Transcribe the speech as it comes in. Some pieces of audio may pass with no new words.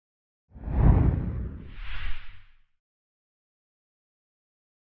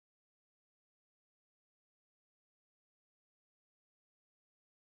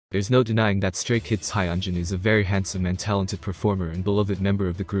There's no denying that Stray Kids Hyunjin is a very handsome and talented performer and beloved member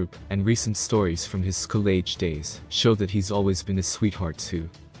of the group, and recent stories from his school-age days show that he's always been a sweetheart too.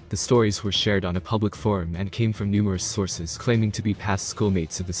 The stories were shared on a public forum and came from numerous sources claiming to be past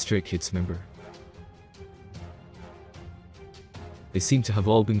schoolmates of the Stray Kids member. They seem to have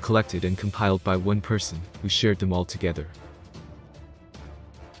all been collected and compiled by one person, who shared them all together.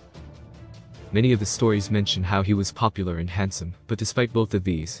 Many of the stories mention how he was popular and handsome, but despite both of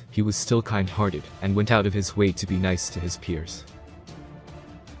these, he was still kind-hearted, and went out of his way to be nice to his peers.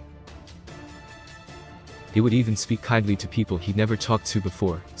 He would even speak kindly to people he'd never talked to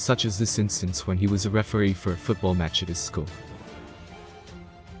before, such as this instance when he was a referee for a football match at his school.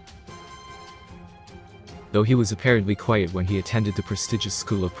 Though he was apparently quiet when he attended the prestigious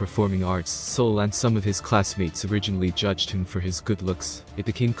School of Performing Arts, Seoul, and some of his classmates originally judged him for his good looks, it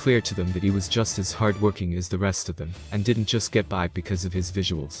became clear to them that he was just as hardworking as the rest of them, and didn't just get by because of his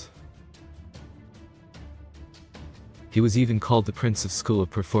visuals. He was even called the Prince of School of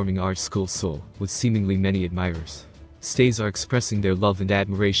Performing Arts School Seoul, with seemingly many admirers. Stays are expressing their love and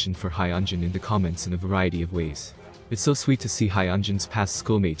admiration for Hyunjin in the comments in a variety of ways. It's so sweet to see Hyunjin's past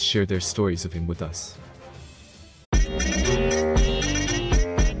schoolmates share their stories of him with us.